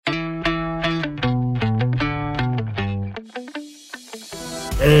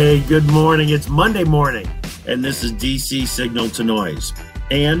Hey, good morning. It's Monday morning, and this is DC Signal to Noise.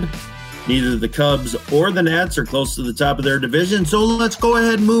 And neither the Cubs or the Nats are close to the top of their division, so let's go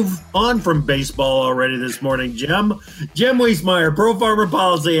ahead and move on from baseball already this morning. Jim Wiesmeyer, Pro Farmer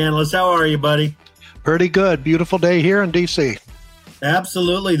Policy Analyst. How are you, buddy? Pretty good. Beautiful day here in DC.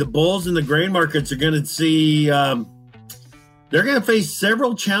 Absolutely. The bulls in the grain markets are going to see they're going to face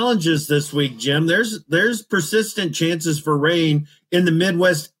several challenges this week, Jim. There's persistent chances for rain in the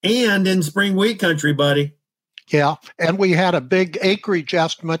Midwest and in spring wheat country, buddy. Yeah, and we had a big acreage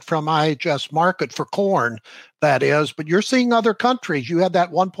estimate from IHS Markit for corn, that is. But you're seeing other countries. You had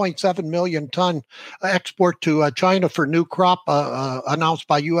that 1.7 million ton export to China for new crop announced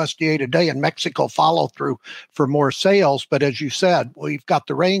by USDA today, and Mexico follow through for more sales. But as you said, we've got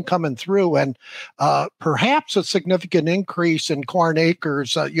the rain coming through, and perhaps a significant increase in corn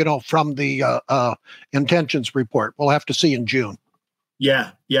acres, from the intentions report. We'll have to see in June.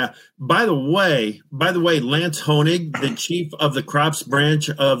 Yeah. By the way, Lance Honig, the chief of the crops branch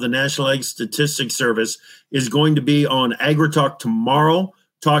of the National Ag Statistics Service, is going to be on AgriTalk tomorrow,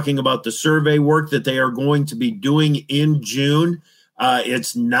 talking about the survey work that they are going to be doing in June.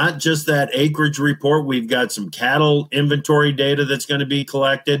 It's not just that acreage report. We've got some cattle inventory data that's going to be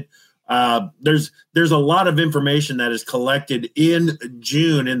collected. There's a lot of information that is collected in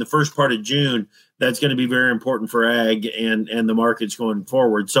June, in the first part of June, that's going to be very important for ag and the markets going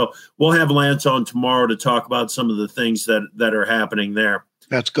forward. So we'll have Lance on tomorrow to talk about some of the things that are happening there.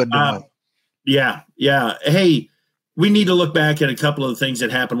 That's good to know. Yeah. Hey, we need to look back at a couple of the things that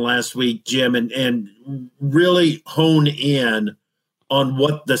happened last week, Jim, and really hone in on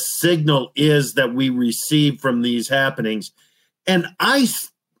what the signal is that we receive from these happenings. And I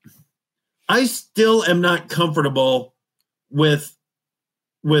still am not comfortable with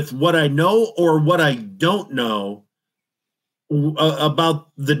what I know or what I don't know about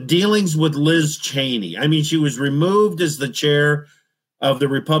the dealings with Liz Cheney. I mean, she was removed as the chair of the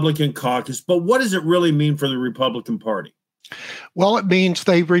Republican caucus, but what does it really mean for the Republican Party? Well, it means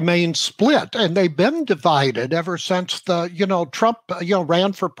they remain split, and they've been divided ever since Trump,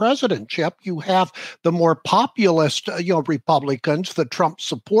 ran for president. Chip, you have the more populist, Republicans, the Trump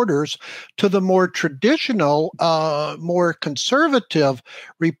supporters, to the more traditional, more conservative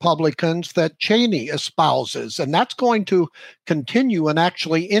Republicans that Cheney espouses, and that's going to continue and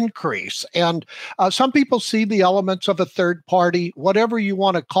actually increase. And some people see the elements of a third party, whatever you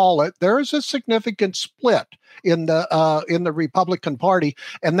want to call it. There is a significant split in the Republican Party,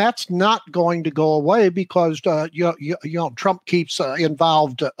 and that's not going to go away because Trump keeps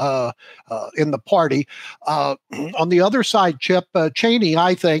involved in the party. On the other side, Chip, Cheney,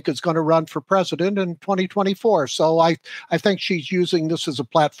 I think, is going to run for president in 2024. So I think she's using this as a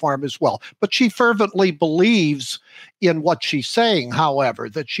platform as well. But she fervently believes in what she's saying, however,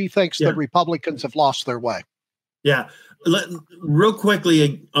 that she thinks the Republicans have lost their way. Yeah. Real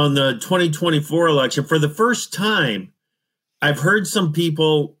quickly on the 2024 election, for the first time, I've heard some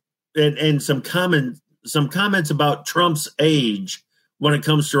people and some comments about Trump's age when it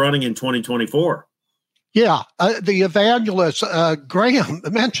comes to running in 2024. Yeah, the evangelist Graham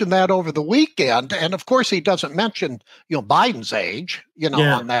mentioned that over the weekend, and of course he doesn't mention Biden's age,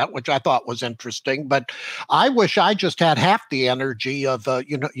 on that, which I thought was interesting. But I wish I just had half the energy of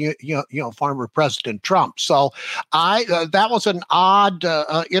former President Trump. So that was an odd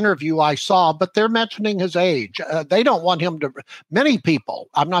interview I saw, but they're mentioning his age. They don't want him to. Many people,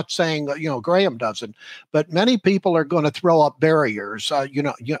 I'm not saying Graham doesn't, but many people are going to throw up barriers, to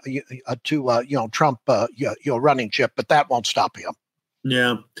Trump. Running, Chip, but that won't stop him.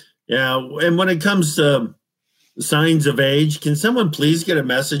 Yeah. And when it comes to signs of age, can someone please get a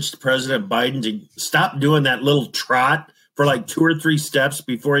message to President Biden to stop doing that little trot for like 2 or 3 steps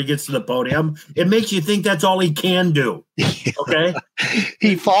before he gets to the podium? It makes you think that's all he can do. Okay.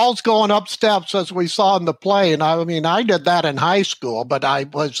 He falls going up steps, as we saw in the play. And I mean, I did that in high school, but I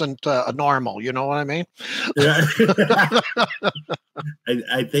wasn't normal. You know what I mean? Yeah.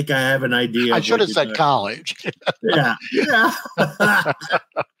 I think I have an idea. I should have said college. Yeah.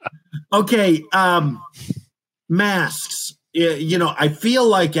 Okay. Masks. I feel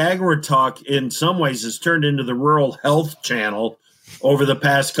like AgriTalk in some ways has turned into the Rural Health Channel over the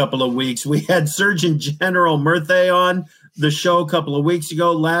past couple of weeks. We had Surgeon General Murthy on the show a couple of weeks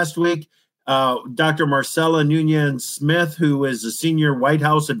ago. Last week, Dr. Marcella Nunez-Smith, who is a senior White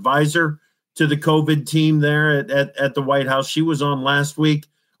House advisor to the COVID team there at the White House. She was on last week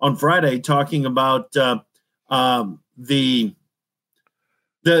on Friday talking about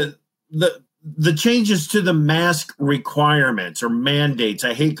the changes to the mask requirements or mandates.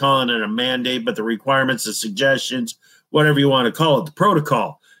 I hate calling it a mandate, but the requirements, the suggestions whatever you want to call it, the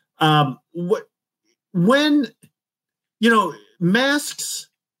protocol. When, masks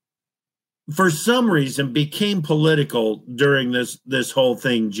for some reason became political during this whole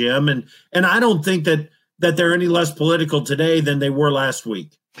thing, Jim, and I don't think that they're any less political today than they were last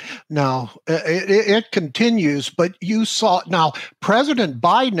week. No, it continues, but you saw now President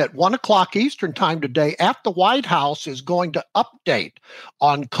Biden at 1:00 Eastern time today at the White House is going to update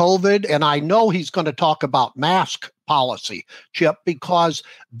on COVID. And I know he's going to talk about mask policy, Chip, because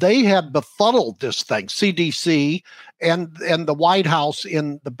they have befuddled this thing, CDC and the White House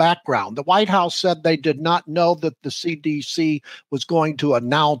in the background. The White House said they did not know that the CDC was going to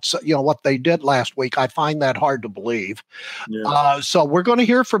announce, what they did last week. I find that hard to believe. Yeah. So we're going to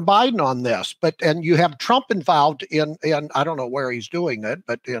hear from Biden on this, and you have Trump involved in I don't know where he's doing it,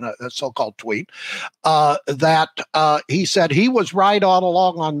 but in a so-called tweet that he said he was right all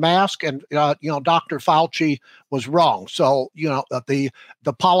along on mask, and Dr. Fauci was wrong. So the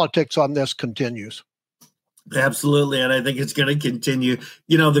politics on this continues. Absolutely. And I think it's going to continue.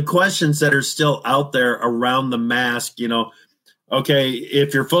 The questions that are still out there around the mask, okay,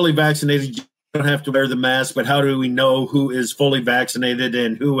 if you're fully vaccinated, you don't have to wear the mask, but how do we know who is fully vaccinated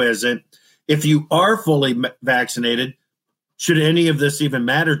and who isn't? If you are fully vaccinated, should any of this even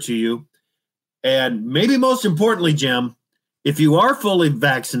matter to you? And maybe most importantly, Jim, if you are fully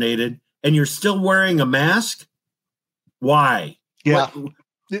vaccinated and you're still wearing a mask, why? Yeah.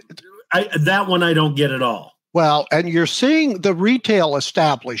 That one I don't get at all. Well, and you're seeing the retail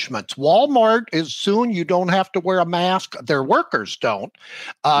establishments. Walmart is soon you don't have to wear a mask. Their workers don't.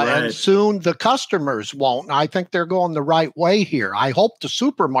 Right. And soon the customers won't. I think they're going the right way here. I hope the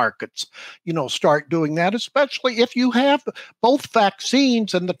supermarkets, start doing that, especially if you have both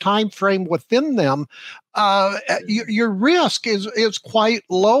vaccines and the time frame within them. Your risk is quite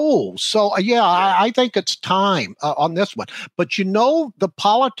low. So, I think it's time on this one. But the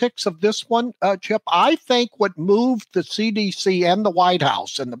politics of this one, Chip, I think what moved the CDC and the White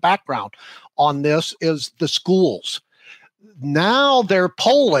House in the background on this is the schools. Now they're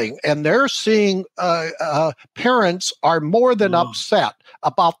polling and they're seeing parents are more than upset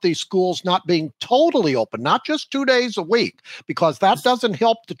about these schools not being totally open, not just 2 days a week, because that doesn't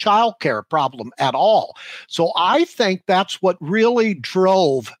help the child care problem at all. So I think that's what really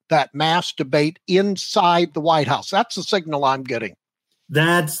drove that mass debate inside the White House. That's the signal I'm getting.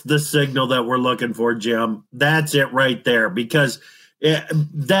 That's the signal that we're looking for, Jim. That's it right there, because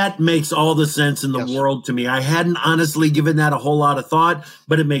that makes all the sense in the world to me. I hadn't honestly given that a whole lot of thought,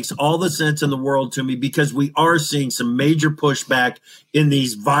 but it makes all the sense in the world to me, because we are seeing some major pushback in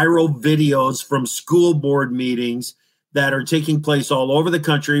these viral videos from school board meetings that are taking place all over the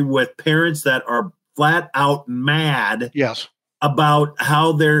country with parents that are flat out mad about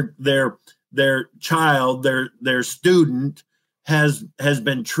how their child, their student has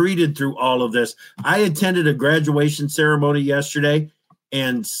been treated through all of this. I attended a graduation ceremony yesterday,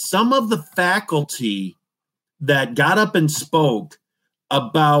 and some of the faculty that got up and spoke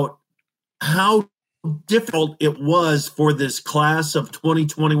about how difficult it was for this class of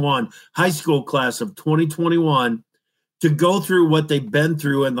 2021, high school class of 2021, to go through what they've been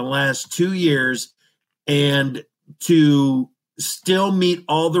through in the last 2 years and to still meet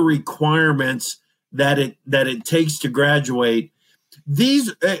all the requirements that it takes to graduate.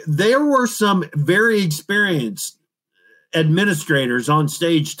 There were some very experienced administrators on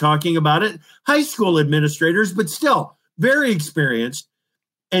stage talking about it, high school administrators, but still very experienced.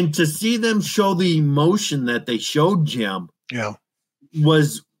 And to see them show the emotion that they showed, Jim,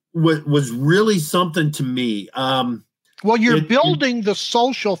 was really something to me. Well, you're building the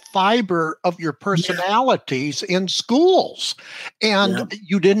social fiber of your personalities in schools, and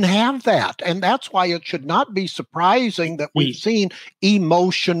you didn't have that. And that's why it should not be surprising that we've seen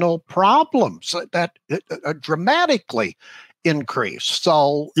emotional problems that dramatically increase.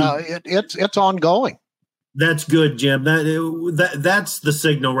 So it's ongoing. That's good, Jim. That's the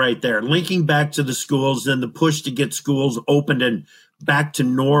signal right there. Linking back to the schools and the push to get schools opened and back to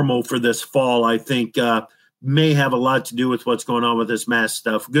normal for this fall, I think may have a lot to do with what's going on with this mask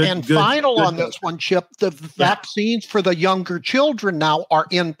stuff. Good. On this one, Chip, the vaccines for the younger children now are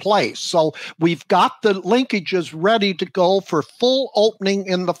in place. So we've got the linkages ready to go for full opening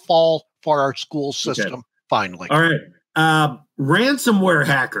in the fall for our school system, finally. All right. Ransomware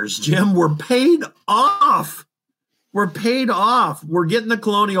hackers, Jim, were paid off. We're getting the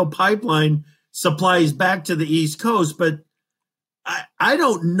Colonial Pipeline supplies back to the East Coast, but I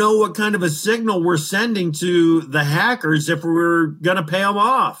don't know what kind of a signal we're sending to the hackers if we're going to pay them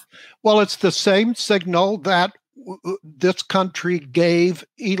off. Well, it's the same signal that this country gave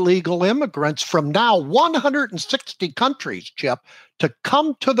illegal immigrants from now 160 countries, Chip, to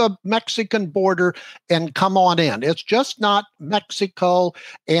come to the Mexican border and come on in. It's just not Mexico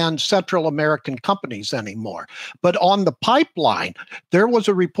and Central American companies anymore. But on the pipeline, there was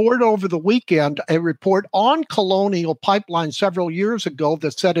a report over the weekend, a report on Colonial Pipeline several years ago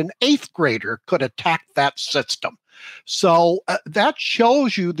that said an eighth grader could attack that system. So that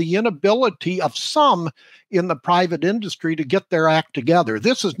shows you the inability of some in the private industry to get their act together.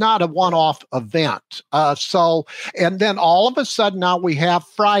 This is not a one-off event. And then all of a sudden now we have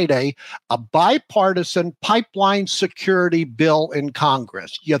Friday, a bipartisan pipeline security bill in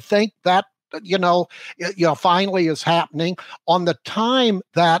Congress. You think that, finally is happening on the time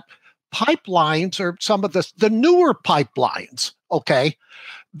that pipelines are some of the newer pipelines, okay?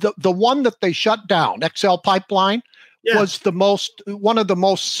 The one that they shut down, XL Pipeline, was one of the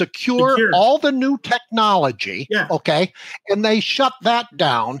most secure, all the new technology, okay? And they shut that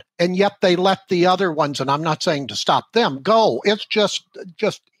down, and yet they let the other ones, and I'm not saying to stop them, go. It's just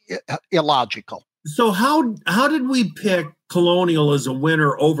illogical. So how did we pick Colonial as a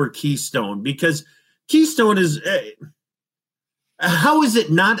winner over Keystone? Because Keystone is, how is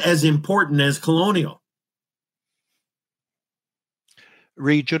it not as important as Colonial?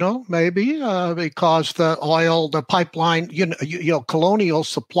 Regional, maybe, because the pipeline, Colonial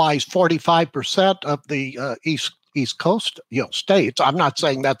supplies 45% of the East Coast, states. I'm not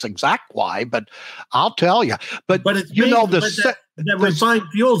saying that's exact why, but I'll tell you. But it's that refined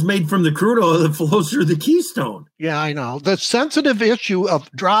fuel is made from the crude oil that flows through the Keystone. Yeah, I know. The sensitive issue of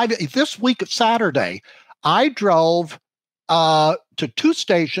driving this week, Saturday, I drove to two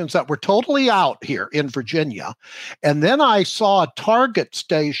stations that were totally out here in Virginia. And then I saw a Target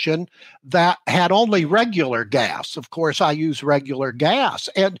station that had only regular gas. Of course, I use regular gas.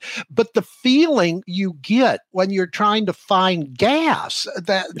 But the feeling you get when you're trying to find gas,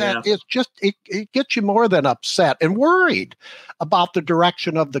 that is just, it gets you more than upset and worried about the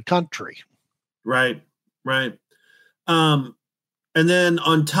direction of the country. Right. And then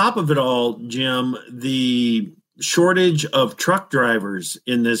on top of it all, Jim, the shortage of truck drivers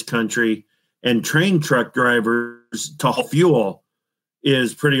in this country and train truck drivers to haul fuel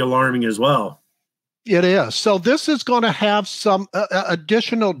is pretty alarming as well. It is. So this is going to have some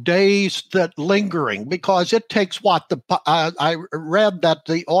additional days that lingering because it takes I read that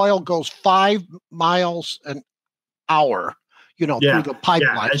the oil goes 5 miles an hour through the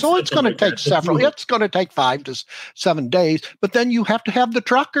pipeline. So it's going to take it's going to take 5 to 7 days, but then you have to have the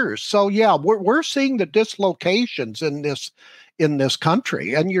truckers. So we're seeing the dislocations in this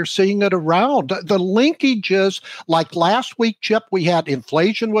country, and you're seeing it around. The linkages, like last week, Chip, we had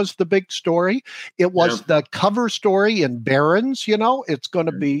inflation was the big story. It was the cover story in Barron's, it's going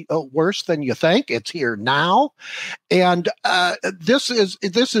to be worse than you think. It's here now. And this is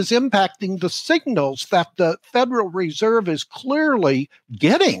impacting the signals that the Federal Reserve is clearly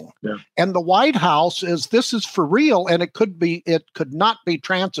getting. Yeah. And the White House this is for real, and it could not be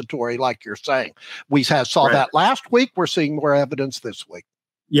transitory, like you're saying. We saw that last week. We're seeing more evidence this week.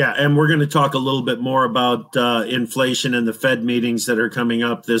 Yeah, and we're going to talk a little bit more about inflation and the Fed meetings that are coming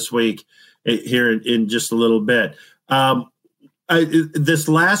up this week here in just a little bit. This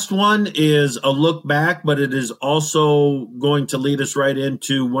last one is a look back, but it is also going to lead us right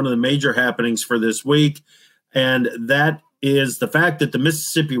into one of the major happenings for this week, and that is the fact that the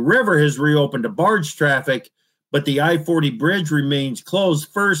Mississippi River has reopened to barge traffic, but the I-40 bridge remains closed.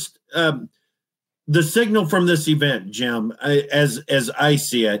 First, the signal from this event, Jim, as I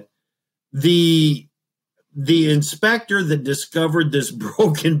see it, the inspector that discovered this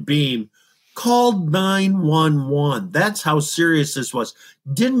broken beam called 911. That's how serious this was.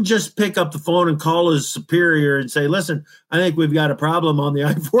 Didn't just pick up the phone and call his superior and say, listen, I think we've got a problem on the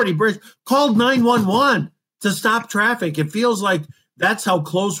I-40 bridge. Called 911 to stop traffic. It feels like that's how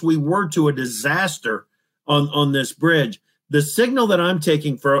close we were to a disaster on this bridge. The signal that I'm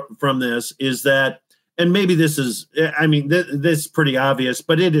taking from this is that, and maybe this is, this is pretty obvious,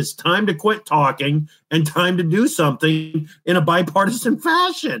 but it is time to quit talking and time to do something in a bipartisan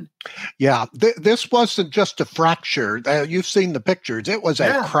fashion. Yeah, this wasn't just a fracture. You've seen the pictures. It was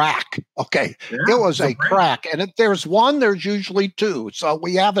a crack. Okay, it was a crack. And if there's one, there's usually two. So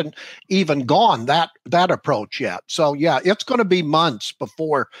we haven't even gone that approach yet. So it's going to be months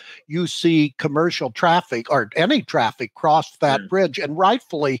before you see commercial traffic or any traffic cross that bridge, and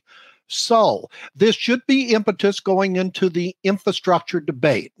rightfully so. This should be impetus going into the infrastructure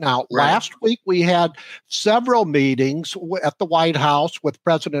debate. Now, last week we had several meetings at the White House with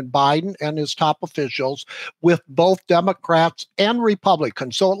President Biden and his top officials, with both Democrats and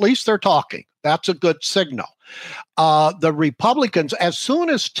Republicans. So at least they're talking. That's a good signal. The Republicans, as soon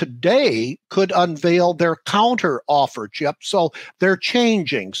as today, could unveil their counter offer, Chip. So they're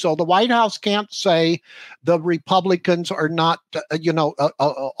changing. So the White House can't say the Republicans are not,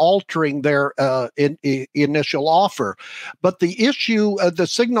 altering their initial offer. But the issue, the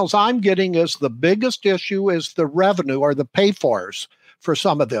signals I'm getting is the biggest issue is the revenue or the pay-fors for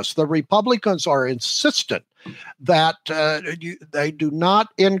some of this. The Republicans are insistent that they do not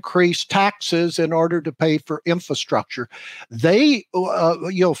increase taxes in order to pay for infrastructure. They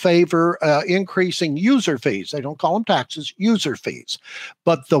favor increasing user fees. They don't call them taxes, user fees.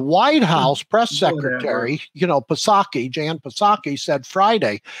 But the White House press secretary, Psaki, Jan Psaki, said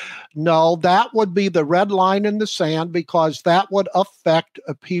Friday, no, that would be the red line in the sand because that would affect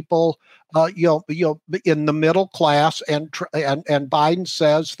people in the middle class, and Biden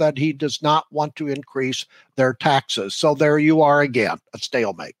says that he does not want to increase their taxes. So there you are again, a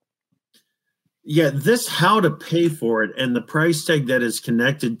stalemate. Yeah, this how to pay for it and the price tag that is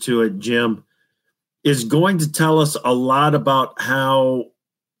connected to it, Jim, is going to tell us a lot about how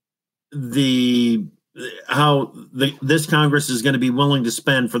this Congress is going to be willing to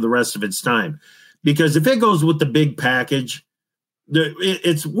spend for the rest of its time. Because if it goes with the big package,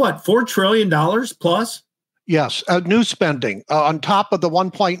 it's what, $4 trillion plus? Yes, new spending on top of the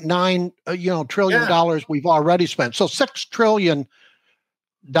 $1.9 trillion we've already spent. So $6 trillion,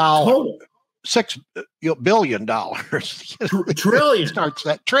 total. $6 billion. Trillion starts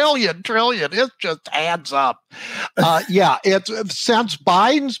that trillion. It just adds up. It's since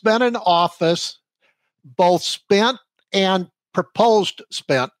Biden's been in office, both spent and proposed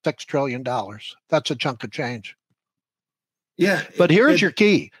spent $6 trillion. That's a chunk of change. Yeah, but here's your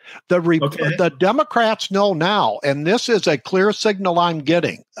key. The Democrats know now, and this is a clear signal I'm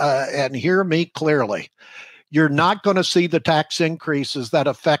getting, and hear me clearly. You're not going to see the tax increases that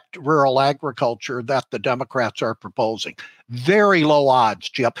affect rural agriculture that the Democrats are proposing. Very low odds,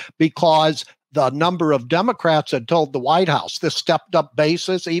 Chip, because the number of Democrats had told the White House this stepped up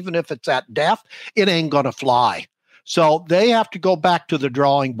basis, even if it's at death, it ain't going to fly. So they have to go back to the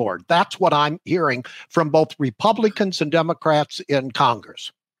drawing board. That's what I'm hearing from both Republicans and Democrats in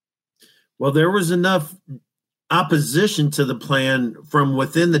Congress. Well, there was enough opposition to the plan from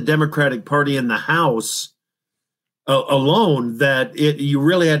within the Democratic Party in the House alone that you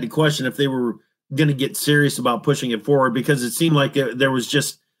really had to question if they were going to get serious about pushing it forward, because it seemed like there was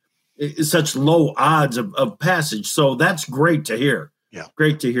just such low odds of passage. So that's great to hear. Yeah,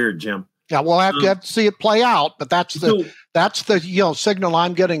 great to hear, Jim. Yeah, we'll have to see it play out, but that's the signal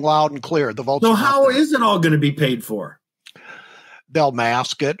I'm getting loud and clear. The votes. So how is it all going to be paid for? They'll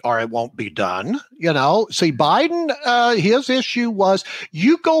mask it, or it won't be done. See, Biden, his issue was,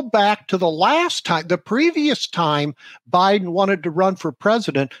 you go back to the previous time Biden wanted to run for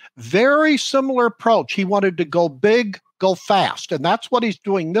president, very similar approach. He wanted to go big, go fast. And that's what he's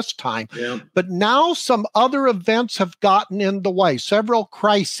doing this time. Yeah. But now some other events have gotten in the way, several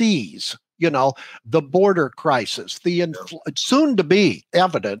crises, the border crisis, the soon to be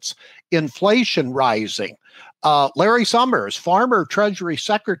evidence, inflation rising. Larry Summers, former Treasury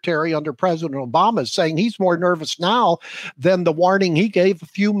Secretary under President Obama, is saying he's more nervous now than the warning he gave a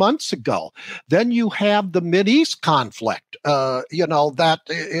few months ago. Then you have the Mideast conflict, that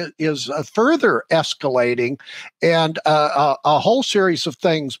is further escalating, and a whole series of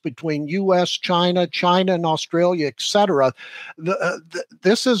things between U.S., China and Australia, etc.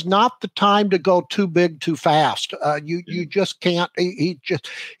 This is not the time to go too big, too fast. You just can't.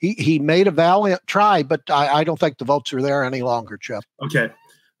 He made a valiant try, but I don't think the votes are there any longer, Chip. Okay.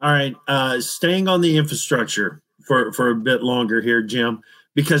 All right. Staying on the infrastructure for a bit longer here, Jim,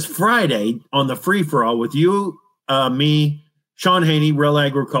 because Friday on the free for all with you, me, Sean Haney, Real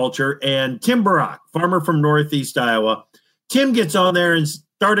Agriculture, and Tim Barak, farmer from Northeast Iowa. Tim gets on there and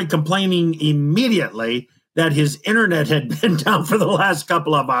started complaining immediately that his internet had been down for the last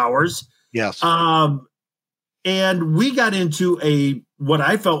couple of hours. Yes. And we got into what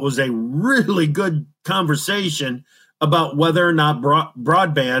I felt was a really good conversation about whether or not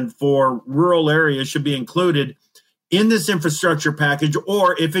broadband for rural areas should be included in this infrastructure package,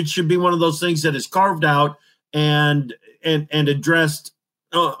 or if it should be one of those things that is carved out and addressed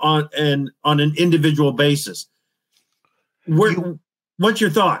on an individual basis. What's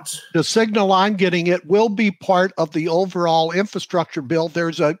your thoughts? The signal I'm getting, it will be part of the overall infrastructure bill.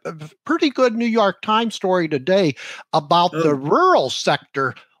 There's a pretty good New York Times story today about the rural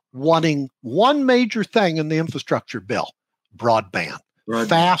sector wanting one major thing in the infrastructure bill: broadband.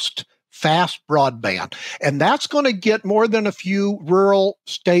 Fast, fast broadband. And that's going to get more than a few rural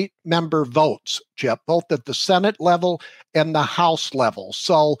state member votes, Chip, both at the Senate level and the House level.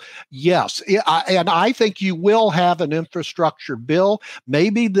 So, yes, and I think you will have an infrastructure bill.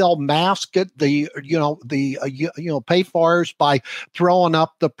 Maybe they'll mask it, the pay fors by throwing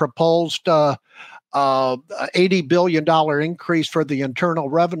up the proposed $80 billion increase for the Internal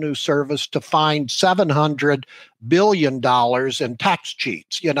Revenue Service to find $700 billion in tax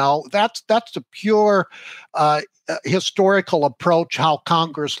cheats. That's a pure historical approach how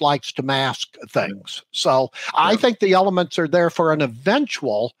Congress likes to mask things. So I think the elements are there for an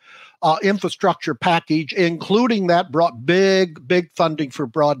eventual infrastructure package, including that big funding for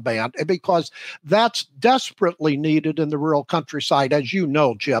broadband, because that's desperately needed in the rural countryside, as you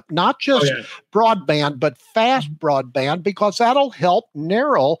know, Chip. Not just broadband, but fast broadband, because that'll help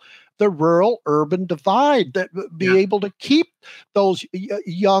narrow the rural-urban divide, that be able to keep those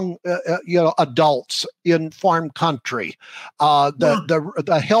young, adults in farm country.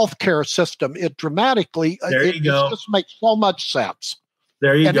 The healthcare system, it dramatically, it just makes so much sense.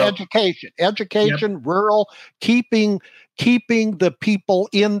 There you go. Education, rural, keeping the people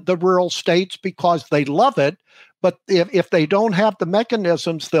in the rural states because they love it. But if they don't have the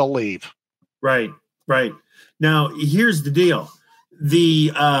mechanisms, they'll leave. Right. Now, here's the deal.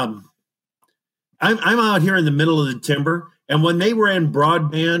 I'm out here in the middle of the timber, and when they ran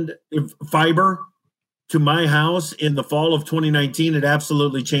broadband fiber to my house in the fall of 2019, it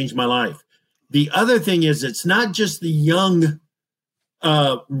absolutely changed my life. The other thing is, it's not just the young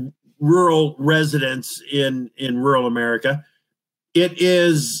rural residents in rural America. It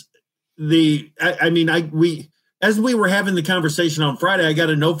is as we were having the conversation on Friday, I got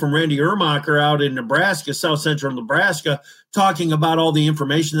a note from Randy Ermacher out in Nebraska, South Central Nebraska, talking about all the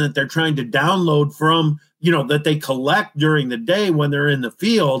information that they're trying to download from, that they collect during the day when they're in the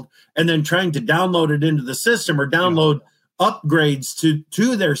field, and then trying to download it into the system or download upgrades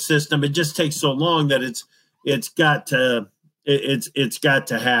to their system. It just takes so long that it's got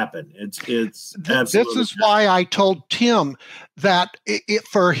to happen. It's absolutely. This is why I told Tim that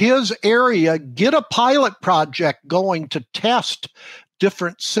for his area, get a pilot project going to test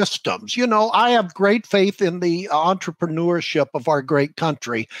different systems. I have great faith in the entrepreneurship of our great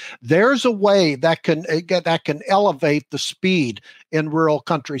country. There's a way that can elevate the speed in rural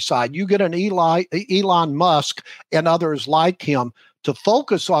countryside. You get an Elon Musk and others like him to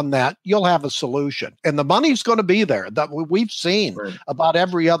focus on that, you'll have a solution. And the money's going to be there. That we've seen about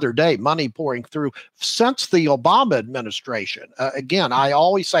every other day, money pouring through since the Obama administration. Again, I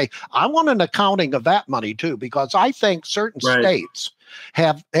always say, I want an accounting of that money too, because I think certain states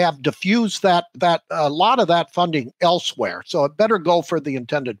have diffused that a lot of that funding elsewhere. So it better go for the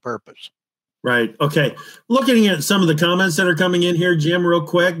intended purpose. Right. Okay. Looking at some of the comments that are coming in here, Jim, real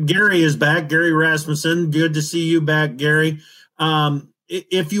quick. Gary is back. Gary Rasmussen. Good to see you back, Gary.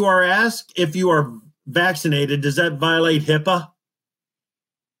 If you are vaccinated, does that violate HIPAA?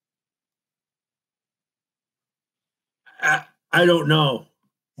 I don't know.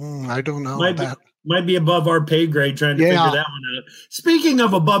 I don't know. Might be above our pay grade trying to figure that one out. Speaking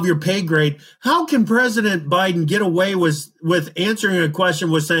of above your pay grade, how can President Biden get away with answering a question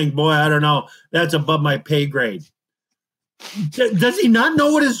with saying, boy, I don't know, that's above my pay grade? Does he not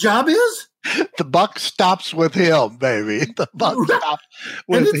know what his job is? The buck stops with him, baby. The buck stops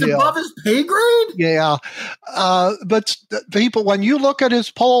with him. And it's above his pay grade? Yeah. But people, when you look at his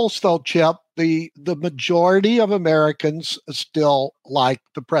polls, though, Chip, the majority of Americans still like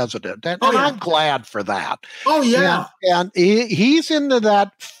the president. And I'm glad for that. Oh, yeah. And he's into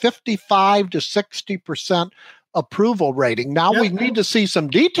that 55 to 60% approval rating. Now we need to see some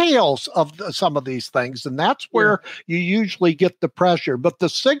details of some of these things, and that's where you usually get the pressure. But the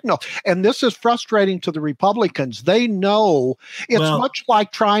signal, and this is frustrating to the Republicans, they know it's much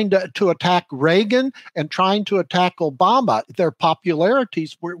like trying to attack Reagan and trying to attack Obama. Their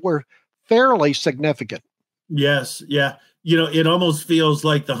popularities were fairly significant. Yes, yeah. It almost feels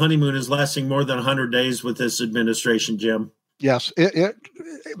like the honeymoon is lasting more than 100 days with this administration, Jim. Yes, it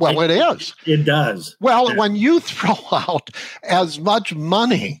is. It does. Well, when you throw out as much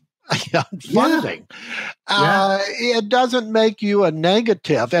money on funding, it doesn't make you a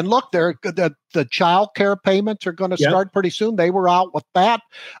negative. And look, the child care payments are going to start pretty soon. They were out with that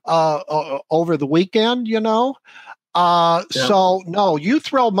over the weekend, So no, you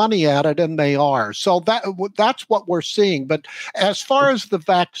throw money at it and they are. So that's what we're seeing. But as far as the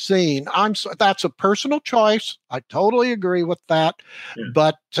vaccine, that's a personal choice. I totally agree with that. Yeah.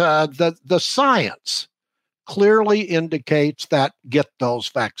 But the science clearly indicates that get those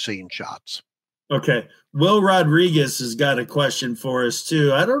vaccine shots. Okay. Will Rodriguez has got a question for us,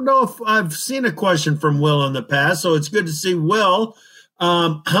 too. I don't know if I've seen a question from Will in the past, so it's good to see Will.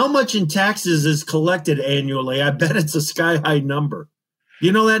 How much in taxes is collected annually? I bet it's a sky-high number. Do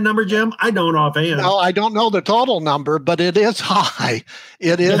you know that number, Jim? I don't offhand. No, I don't know the total number, but it is high.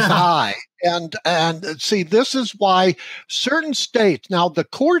 It is high. And see, this is why certain states, now the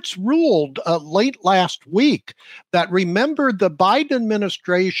courts ruled late last week that, remember, the Biden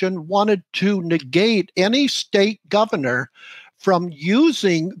administration wanted to negate any state governor from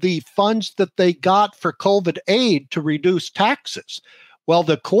using the funds that they got for COVID aid to reduce taxes. Well,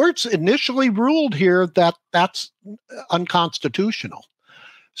 the courts initially ruled here that that's unconstitutional.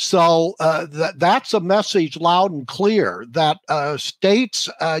 So that's a message loud and clear that states,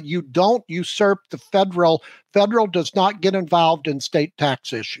 you don't usurp the federal. Federal does not get involved in state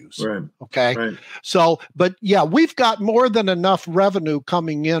tax issues. Right. Okay. Right. So, but yeah, we've got more than enough revenue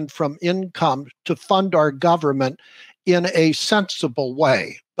coming in from income to fund our government in a sensible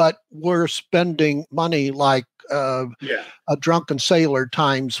way. But we're spending money like a drunken sailor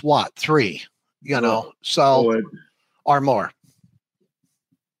times what? 3, or more.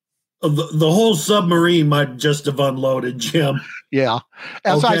 The whole submarine might just have unloaded, Jim. Yeah.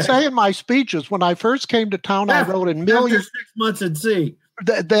 As I say in my speeches, when I first came to town, I wrote in millions. After 6 months at sea.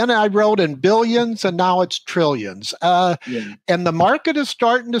 Then I wrote in billions, and now it's trillions. And the market is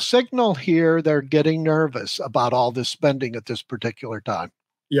starting to signal here they're getting nervous about all this spending at this particular time.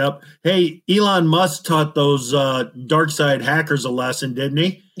 Yep. Hey, Elon Musk taught those dark side hackers a lesson, didn't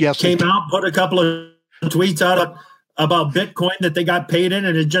he? Yes. Came out, put a couple of tweets out about Bitcoin that they got paid in,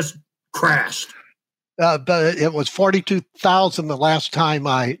 and it just crashed. But it was 42,000 the last time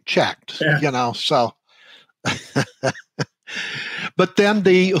I checked, so. But then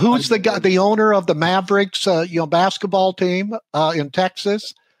who's the guy, the owner of the Mavericks, basketball team in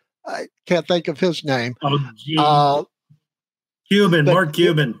Texas? I can't think of his name. Oh, Cuban, Mark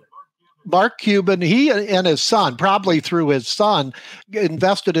Cuban. Mark Cuban, he and his son, probably through his son,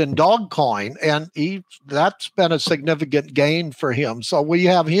 invested in Dogecoin, and that's been a significant gain for him. So we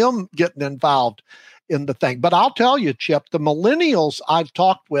have him getting involved in the thing. But I'll tell you, Chip, the millennials I've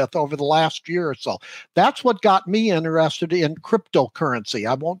talked with over the last year or so, that's what got me interested in cryptocurrency.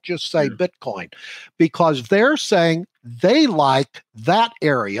 I won't just say Bitcoin, because they're saying they like that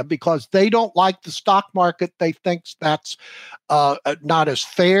area because they don't like the stock market. They think that's not as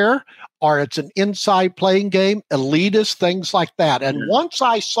fair, or it's an inside playing game, elitist, things like that. And once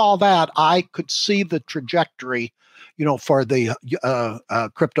I saw that, I could see the trajectory, for the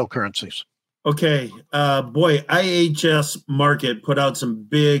cryptocurrencies. Okay. IHS Markit put out some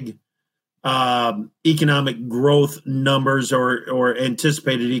big economic growth numbers or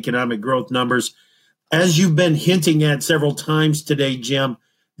anticipated economic growth numbers. As you've been hinting at several times today, Jim,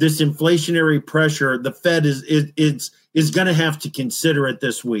 this inflationary pressure, the Fed is going to have to consider it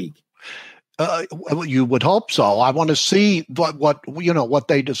this week. You would hope so. I want to see what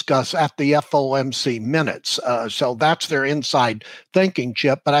they discuss at the FOMC minutes. So that's their inside thinking,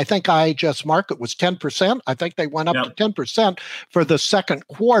 Chip. But I think IHS Markit was 10%. I think they went up to 10% for the second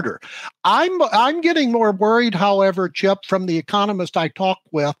quarter. I'm getting more worried, however, Chip, from the economist I talked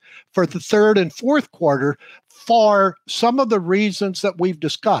with for the third and fourth quarter for some of the reasons that we've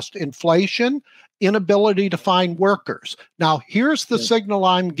discussed: inflation, inability to find workers. Now, here's the signal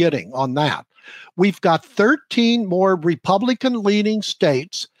I'm getting on that. We've got 13 more Republican-leaning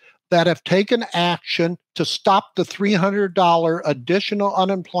states that have taken action to stop the $300 additional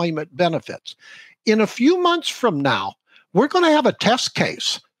unemployment benefits. In a few months from now, we're going to have a test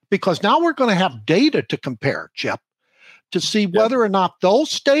case, because now we're going to have data to compare, Chip, to see whether or not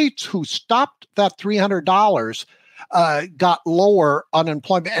those states who stopped that $300 got lower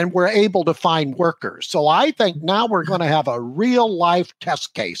unemployment and were able to find workers. So I think now we're going to have a real life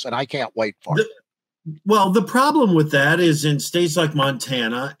test case, and I can't wait for it. Well, the problem with that is in states like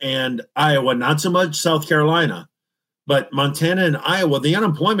Montana and Iowa, not so much South Carolina, but Montana and Iowa, the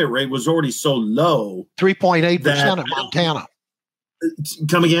unemployment rate was already so low. 3.8% in Montana.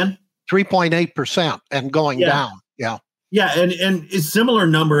 Come again? 3.8% and going down. Yeah. Yeah, and it's similar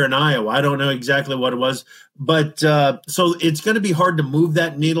number in Iowa. I don't know exactly what it was, but so it's going to be hard to move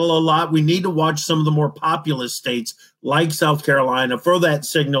that needle a lot. We need to watch some of the more populous states like South Carolina for that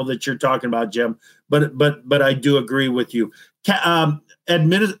signal that you're talking about, Jim. But I do agree with you.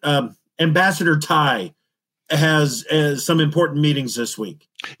 Ambassador Tai has some important meetings this week.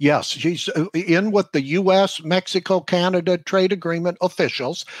 Yes, she's in with the U.S., Mexico, Canada trade agreement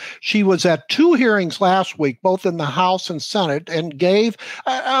officials. She was at 2 hearings last week, both in the House and Senate, and gave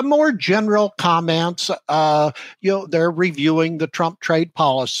more general comments. They're reviewing the Trump trade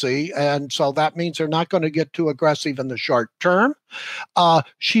policy, and so that means they're not going to get too aggressive in the short term.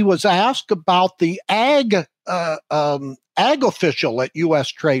 She was asked about the ag official at U.S.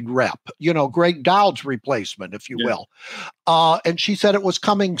 Trade Rep, Greg Dowd's replacement, if you will. And she said it was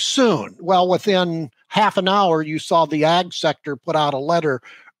coming soon. Well, within half an hour, you saw the ag sector put out a letter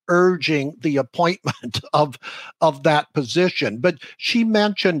urging the appointment of that position. But she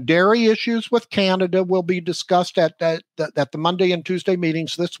mentioned dairy issues with Canada will be discussed at the Monday and Tuesday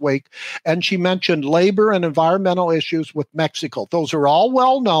meetings this week. And she mentioned labor and environmental issues with Mexico. Those are all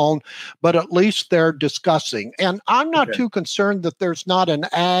well known, but at least they're discussing. And I'm not too concerned that there's not an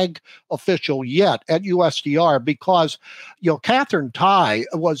ag official yet at USTR because, Katherine Tai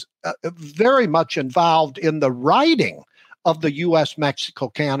was very much involved in the writing of the U.S.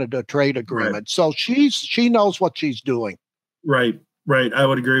 Mexico-Canada trade agreement. Right. So she knows what she's doing. Right. I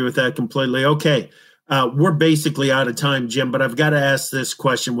would agree with that completely. Okay. We're basically out of time, Jim, but I've got to ask this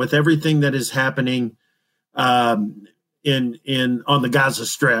question. With everything that is happening on the Gaza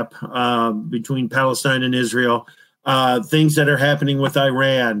Strip between Palestine and Israel, things that are happening with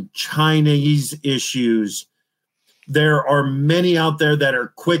Iran, Chinese issues, there are many out there that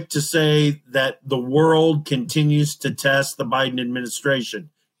are quick to say that the world continues to test the Biden administration.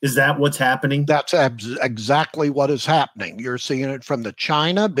 Is that what's happening? That's exactly what is happening. You're seeing it from the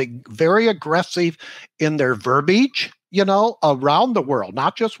China, very aggressive in their verbiage, around the world,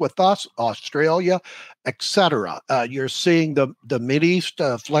 not just with us, Australia, etc. You're seeing the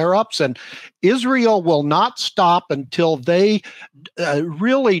Mideast flare-ups, and Israel will not stop until they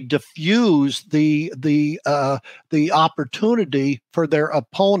really diffuse the opportunity for their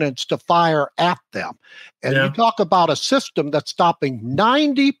opponents to fire at them. And you talk about a system that's stopping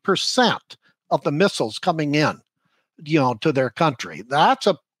 90% of the missiles coming in, to their country. That's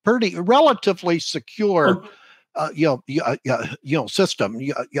a relatively secure system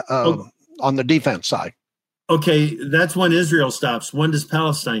on the defense side. Okay, that's when Israel stops. When does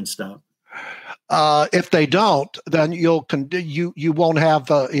Palestine stop? If they don't, then you won't have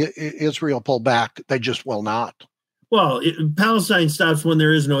Israel pull back. They just will not. Well, Palestine stops when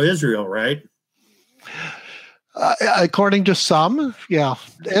there is no Israel, right? According to some, yeah.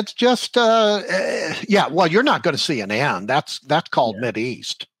 It's just, well, you're not going to see an end. That's called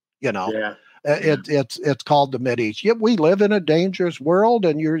Mideast, Yeah. It's called the Mideast. Yet we live in a dangerous world,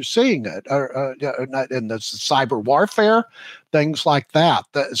 and you're seeing it in the cyber warfare, things like that.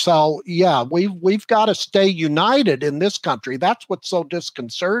 So we've got to stay united in this country. That's what's so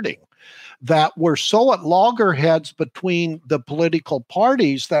disconcerting, that we're so at loggerheads between the political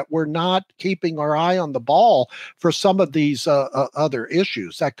parties that we're not keeping our eye on the ball for some of these other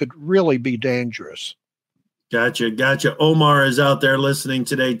issues that could really be dangerous. Gotcha. Omar is out there listening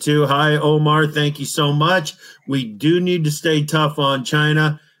today too. Hi, Omar. Thank you so much. We do need to stay tough on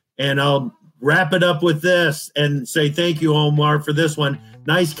China. And I'll wrap it up with this and say thank you, Omar, for this one.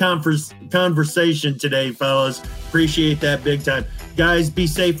 Nice conversation today, fellas. Appreciate that big time. Guys, be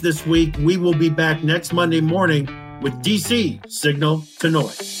safe this week. We will be back next Monday morning with DC Signal to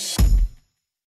Noise.